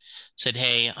him said,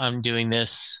 hey, I'm doing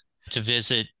this to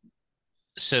visit.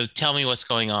 So tell me what's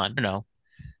going on. No,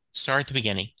 start at the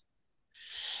beginning.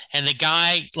 And the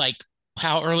guy, like,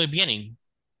 how early beginning?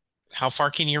 How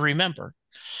far can you remember?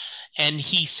 And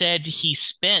he said he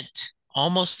spent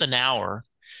almost an hour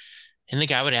and the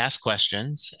guy would ask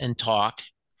questions and talk.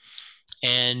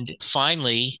 And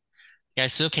finally, the guy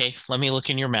says, okay, let me look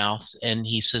in your mouth. And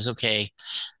he says, okay,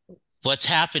 what's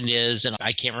happened is, and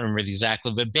I can't remember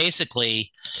exactly, but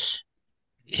basically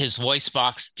his voice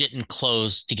box didn't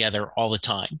close together all the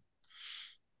time.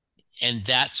 And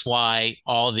that's why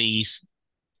all these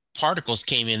particles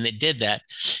came in that did that.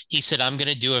 He said, I'm going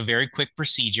to do a very quick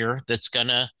procedure that's going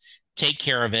to take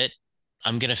care of it.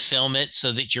 I'm going to film it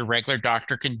so that your regular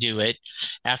doctor can do it.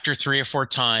 After 3 or 4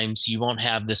 times, you won't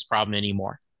have this problem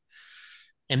anymore.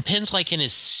 And Penn's like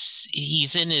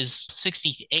he's in his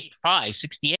 68,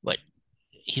 68, but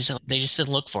they just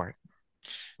didn't look for it.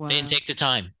 Wow. They didn't take the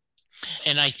time.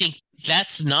 And I think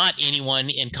that's not anyone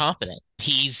incompetent.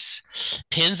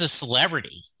 Penn's a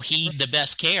celebrity. He the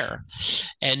best care.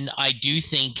 And I do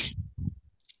think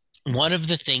one of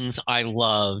the things I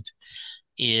loved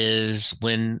is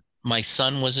when my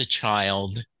son was a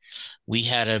child, we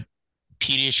had a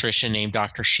pediatrician named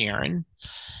Dr. Sharon,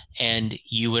 and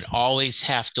you would always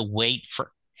have to wait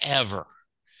forever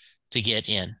to get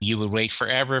in. You would wait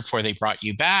forever before they brought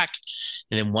you back.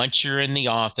 And then once you're in the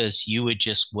office, you would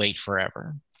just wait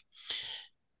forever.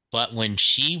 But when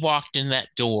she walked in that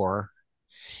door,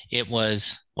 it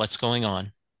was, what's going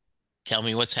on? Tell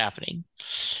me what's happening.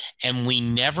 And we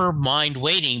never mind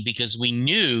waiting because we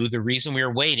knew the reason we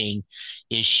were waiting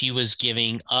is she was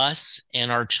giving us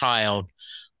and our child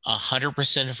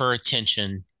 100% of her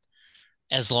attention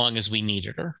as long as we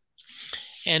needed her.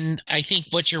 And I think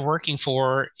what you're working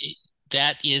for,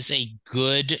 that is a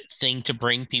good thing to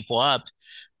bring people up,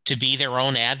 to be their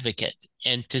own advocate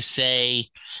and to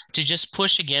just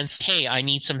push against, hey, I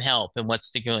need some help and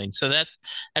what's the going. So that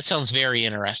sounds very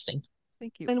interesting.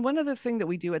 Thank you. And one other thing that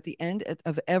we do at the end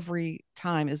of every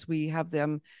time is we have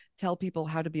them tell people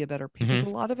how to be a better patient. Mm-hmm.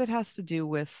 A lot of it has to do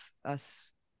with us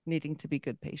needing to be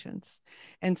good patients.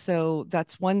 And so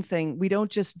that's one thing. We don't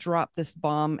just drop this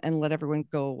bomb and let everyone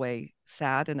go away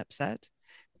sad and upset.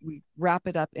 We wrap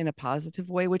it up in a positive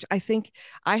way, which I think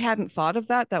I hadn't thought of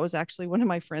that. That was actually one of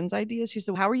my friend's ideas. She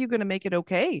said, how are you going to make it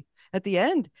okay at the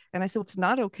end? And I said, it's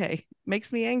not okay. It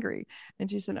makes me angry.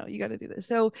 And she said, no, you got to do this.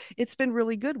 So it's been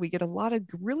really good. We get a lot of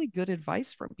really good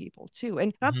advice from people too.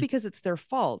 And not because it's their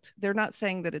fault. They're not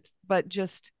saying that but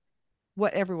just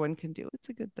what everyone can do. It's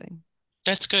a good thing.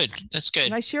 That's good. That's good.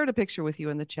 And I shared a picture with you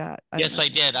in the chat. Yes, I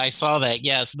did. I saw that.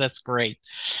 Yes, that's great.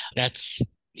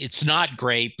 It's not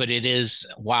great, but it is,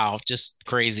 wow, just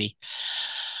crazy.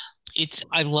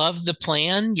 I love the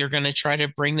plan. You're going to try to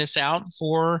bring this out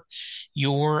for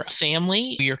your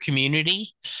family, your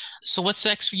community. So what's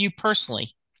next for you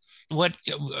personally? What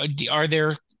are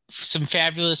there some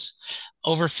fabulous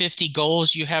over 50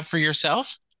 goals you have for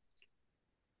yourself?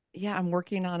 Yeah, I'm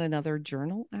working on another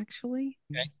journal, actually.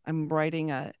 Okay. I'm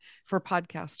writing for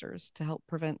podcasters to help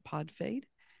prevent pod fade.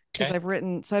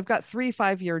 Because I've got 3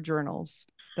 5-year journals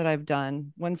that I've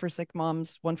done, one for sick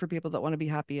moms, one for people that want to be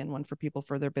happy, and one for people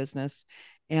for their business.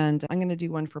 And I'm going to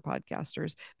do one for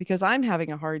podcasters because I'm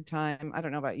having a hard time. I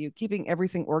don't know about you, keeping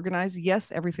everything organized.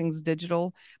 Yes, everything's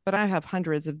digital, but I have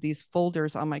hundreds of these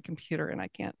folders on my computer and I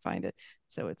can't find it.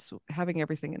 So it's having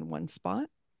everything in one spot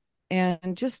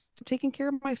and just taking care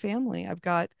of my family. I've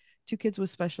got 2 kids with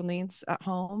special needs at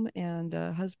home and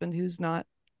a husband who's not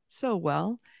so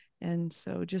well. And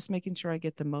so just making sure I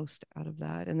get the most out of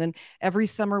that. And then every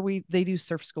summer they do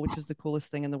surf school, which is the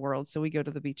coolest thing in the world. So we go to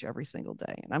the beach every single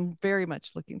day. And I'm very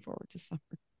much looking forward to summer.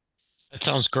 That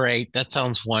sounds great. That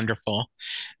sounds wonderful.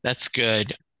 That's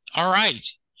good. All right.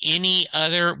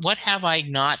 What have I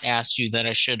not asked you that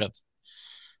I should have?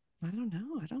 I don't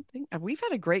know. I don't think we've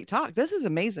had a great talk. This is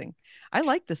amazing. I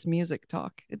like this music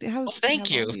talk. Thank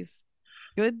you.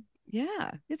 Good. Yeah.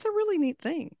 It's a really neat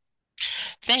thing.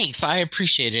 Thanks. I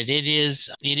appreciate it. It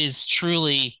is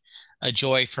truly a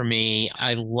joy for me.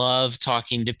 I love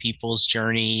talking to people's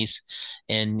journeys,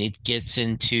 and it gets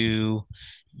into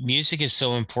music is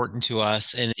so important to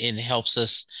us, and it helps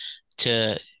us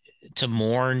to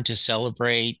mourn, to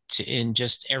celebrate in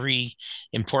just every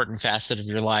important facet of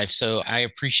your life. So I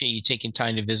appreciate you taking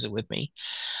time to visit with me.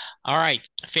 All right.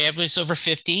 Fabulous Over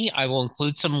 50. I will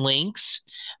include some links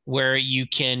where you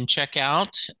can check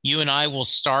out. You and I will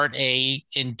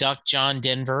induct John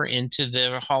Denver into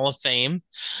the Hall of Fame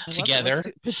together.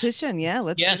 Petition.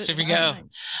 Yeah. Yes, there we go.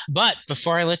 But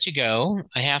before I let you go,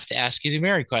 I have to ask you the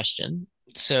Mary question.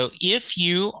 So if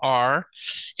you are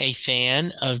a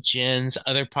fan of Jen's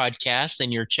other podcasts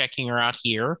and you're checking her out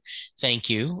here, thank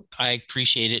you. I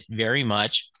appreciate it very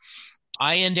much.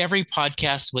 I end every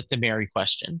podcast with the Mary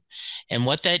question. And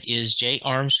what that is, Jay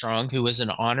Armstrong, who was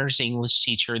an honors English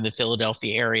teacher in the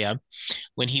Philadelphia area,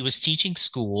 when he was teaching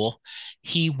school,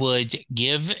 he would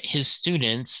give his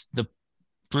students the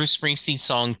Bruce Springsteen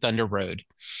song Thunder Road.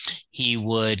 He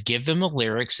would give them the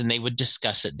lyrics and they would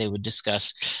discuss it. They would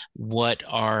discuss what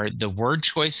are the word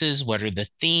choices, what are the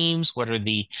themes, what are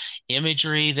the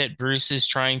imagery that Bruce is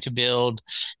trying to build.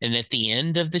 And at the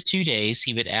end of the 2 days,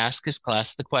 he would ask his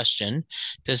class the question,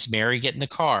 does Mary get in the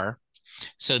car?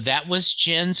 So that was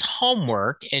Jen's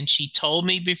homework. And she told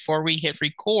me before we hit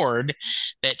record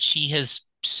that she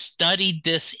has studied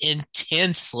this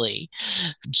intensely.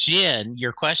 Jen,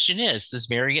 your question is, does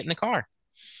Mary get in the car?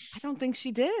 I don't think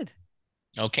she did.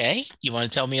 Okay. You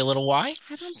want to tell me a little why?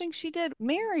 I don't think she did.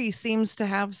 Mary seems to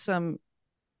have some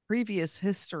previous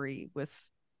history with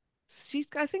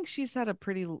I think she's had a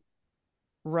pretty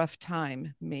rough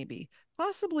time, maybe,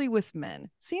 possibly with men.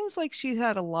 Seems like she's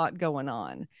had a lot going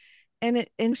on.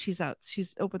 And she's out,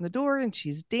 she's opened the door and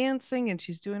she's dancing and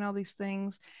she's doing all these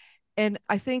things. And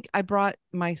I think I brought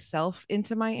myself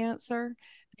into my answer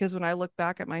because when I look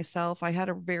back at myself, I had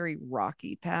a very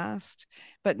rocky past,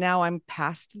 but now I'm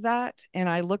past that. And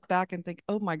I look back and think,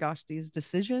 oh my gosh, these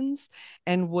decisions.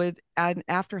 And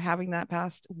after having that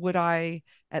past, would I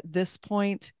at this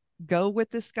point go with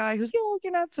this guy who's, yeah,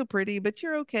 you're not so pretty, but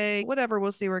you're okay, whatever,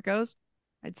 we'll see where it goes?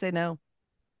 I'd say no.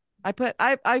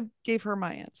 I gave her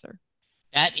my answer.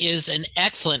 That is an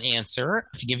excellent answer.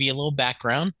 To give you a little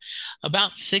background,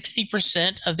 about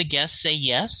 60% of the guests say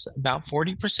yes, about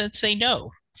 40% say no.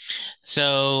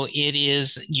 So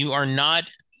you are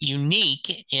not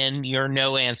unique in your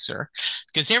no answer.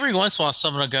 Because every once in a while,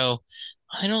 someone will go,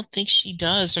 I don't think she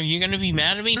does. Are you going to be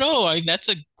mad at me? No, that's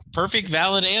a perfect,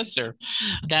 valid answer.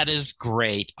 That is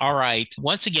great. All right.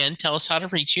 Once again, tell us how to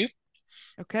reach you.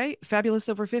 Okay. Fabulous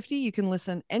Over 50. You can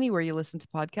listen anywhere you listen to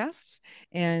podcasts,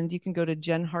 and you can go to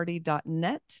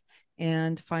jenhardy.net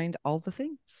and find all the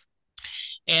things.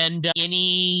 And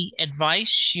any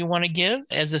advice you want to give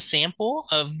as a sample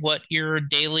of what your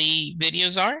daily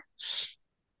videos are?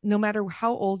 No matter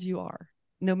how old you are,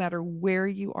 no matter where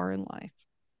you are in life,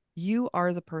 you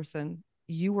are the person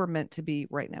you were meant to be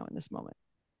right now in this moment.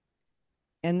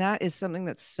 And that is something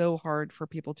that's so hard for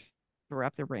people to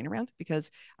wrap their brain around,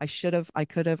 because I should have, I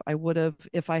could have, I would have,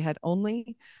 if I had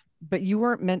only, but you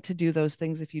weren't meant to do those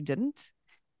things if you didn't.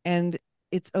 And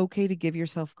it's okay to give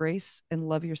yourself grace and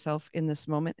love yourself in this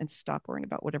moment and stop worrying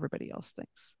about what everybody else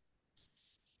thinks.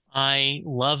 I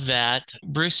love that.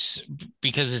 Bruce,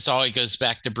 because it's always goes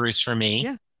back to Bruce for me.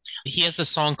 Yeah. He has a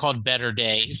song called Better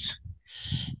Days.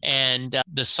 And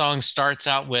the song starts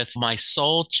out with, my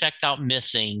soul checked out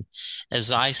missing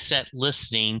as I sat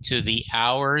listening to the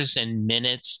hours and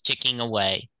minutes ticking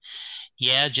away.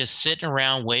 Yeah, just sitting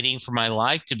around waiting for my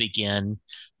life to begin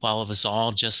while it was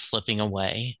all just slipping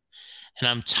away. And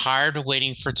I'm tired of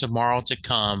waiting for tomorrow to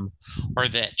come or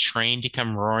that train to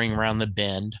come roaring around the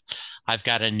bend. I've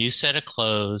got a new set of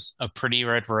clothes, a pretty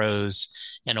red rose,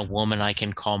 and a woman I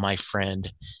can call my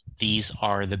friend. These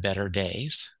are the better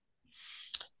days.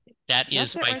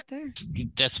 That's my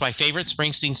favorite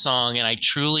Springsteen song. And I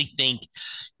truly think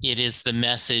it is the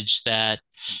message that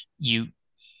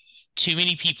too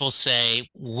many people say,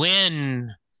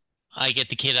 when I get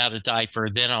the kid out of diaper,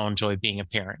 then I'll enjoy being a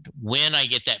parent. When I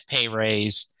get that pay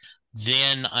raise,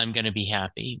 then I'm going to be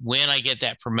happy. When I get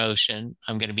that promotion,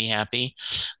 I'm going to be happy.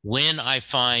 When I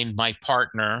find my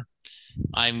partner,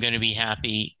 I'm going to be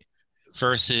happy,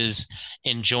 versus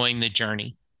enjoying the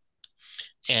journey.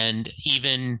 And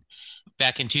even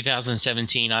back in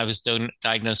 2017, I was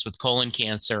diagnosed with colon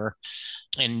cancer,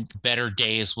 and Better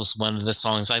Days was one of the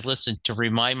songs I listened to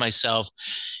remind myself,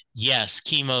 yes,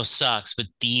 chemo sucks, but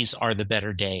these are the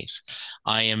better days.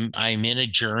 I'm in a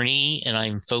journey and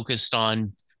I'm focused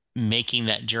on making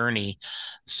that journey.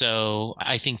 So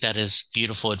I think that is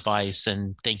beautiful advice,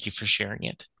 and thank you for sharing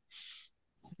it.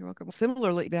 You're welcome.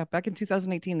 Similarly, back in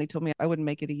 2018, they told me I wouldn't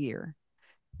make it a year.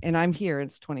 And I'm here.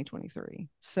 It's 2023.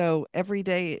 So every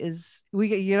day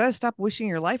you got to stop wishing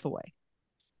your life away.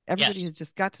 Everybody has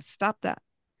just got to stop that.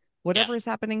 Whatever is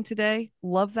happening today,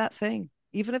 love that thing,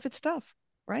 even if it's tough,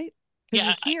 right? Because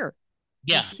you're here.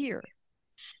 You're here.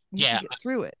 You can get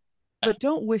through it. But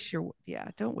don't wish it away.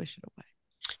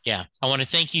 Yeah. I want to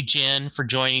thank you, Jen, for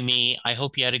joining me. I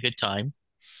hope you had a good time.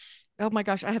 Oh my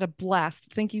gosh, I had a blast.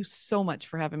 Thank you so much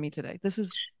for having me today. This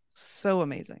is so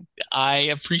amazing. I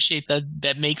appreciate that.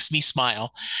 That makes me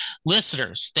smile.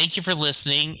 Listeners, thank you for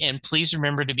listening. And please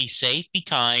remember to be safe, be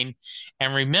kind.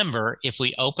 And remember, if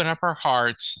we open up our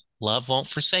hearts, love won't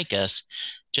forsake us.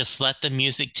 Just let the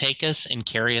music take us and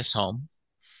carry us home.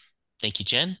 Thank you,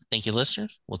 Jen. Thank you,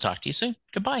 listeners. We'll talk to you soon.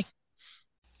 Goodbye.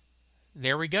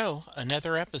 There we go.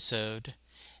 Another episode.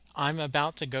 I'm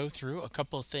about to go through a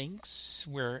couple of things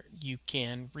where you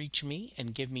can reach me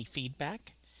and give me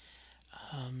feedback.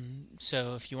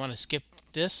 So if you want to skip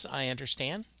this, I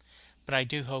understand, but I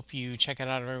do hope you check it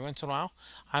out every once in a while.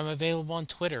 I'm available on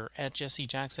Twitter at Jesse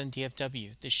Jackson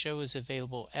DFW. This show is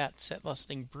available at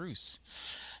SetLustingBruce.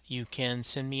 You can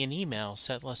send me an email,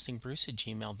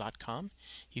 setlustingbruce@gmail.com.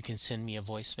 You can send me a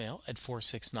voicemail at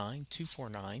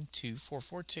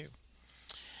 469-249-2442.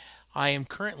 I am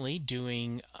currently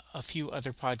doing a few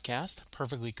other podcasts.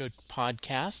 Perfectly Good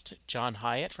Podcast, John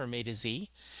Hyatt from A to Z,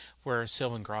 where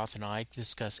Sylvan Groth and I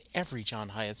discuss every John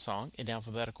Hyatt song in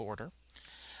alphabetical order.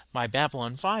 My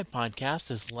Babylon 5 podcast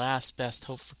is Last Best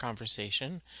Hope for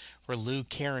Conversation, where Lou,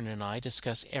 Karen, and I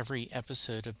discuss every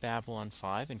episode of Babylon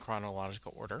 5 in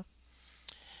chronological order.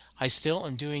 I still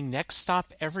am doing Next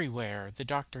Stop Everywhere, the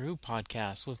Doctor Who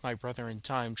podcast with my brother in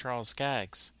time, Charles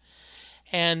Skaggs.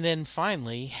 And then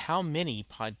finally, How Many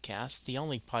Podcasts, the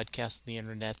only podcast on the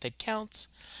internet that counts,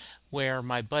 where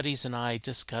my buddies and I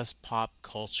discuss pop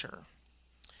culture.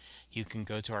 You can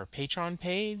go to our Patreon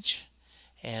page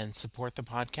and support the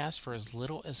podcast for as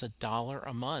little as $1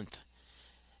 a month.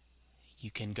 You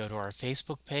can go to our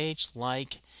Facebook page,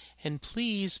 like, and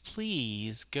please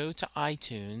go to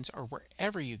iTunes or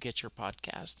wherever you get your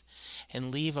podcast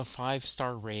and leave a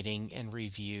 5-star rating and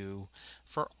review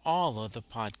for all of the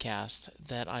podcasts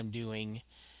that I'm doing.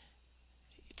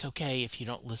 It's okay if you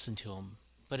don't listen to them,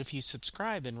 but if you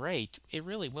subscribe and rate, it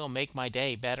really will make my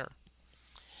day better.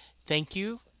 Thank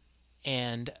you,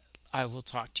 and I will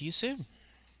talk to you soon.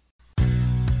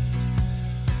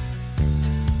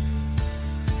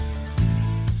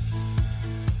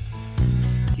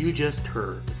 You just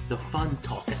heard the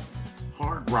fun-talking,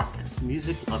 hard-rocking,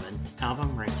 music-loving,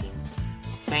 album-ranking,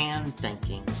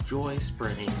 fan-thinking,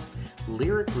 joy-spreading,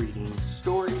 lyric-reading,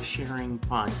 story-sharing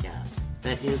podcast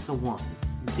that is the one,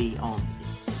 the only,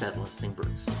 Set Listing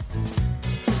Bruce.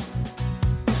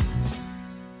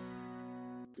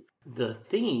 The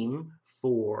theme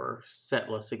for Set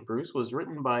Listing Bruce was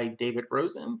written by David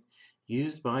Rosen,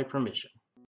 used by permission.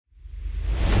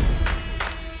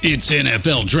 It's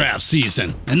NFL draft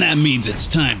season, and that means it's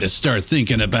time to start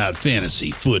thinking about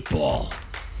fantasy football.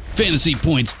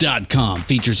 FantasyPoints.com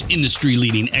features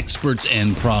industry-leading experts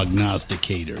and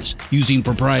prognosticators using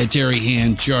proprietary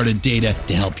hand-charted data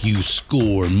to help you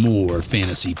score more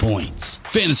fantasy points.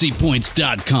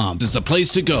 FantasyPoints.com is the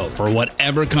place to go for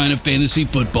whatever kind of fantasy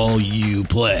football you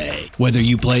play. Whether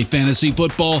you play fantasy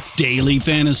football, daily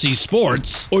fantasy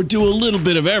sports, or do a little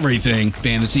bit of everything,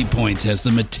 Fantasy Points has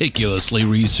the meticulously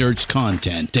researched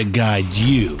content to guide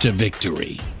you to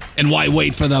victory. And why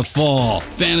wait for the fall?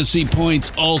 Fantasy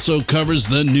Points also covers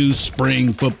the new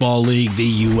spring football league,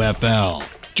 the UFL.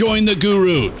 Join the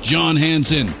guru, John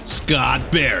Hansen,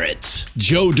 Scott Barrett,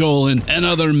 Joe Dolan, and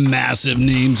other massive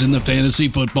names in the fantasy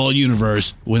football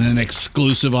universe with an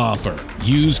exclusive offer.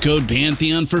 Use code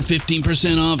Pantheon for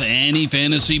 15% off any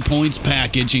Fantasy Points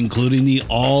package, including the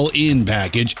all-in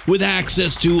package, with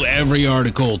access to every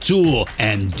article, tool,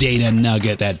 and data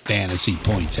nugget that Fantasy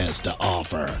Points has to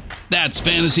offer. That's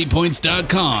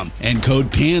FantasyPoints.com and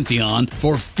code Pantheon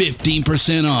for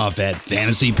 15% off at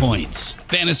Fantasy Points.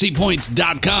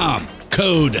 FantasyPoints.com,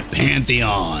 code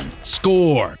Pantheon.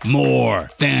 Score more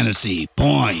fantasy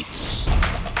points.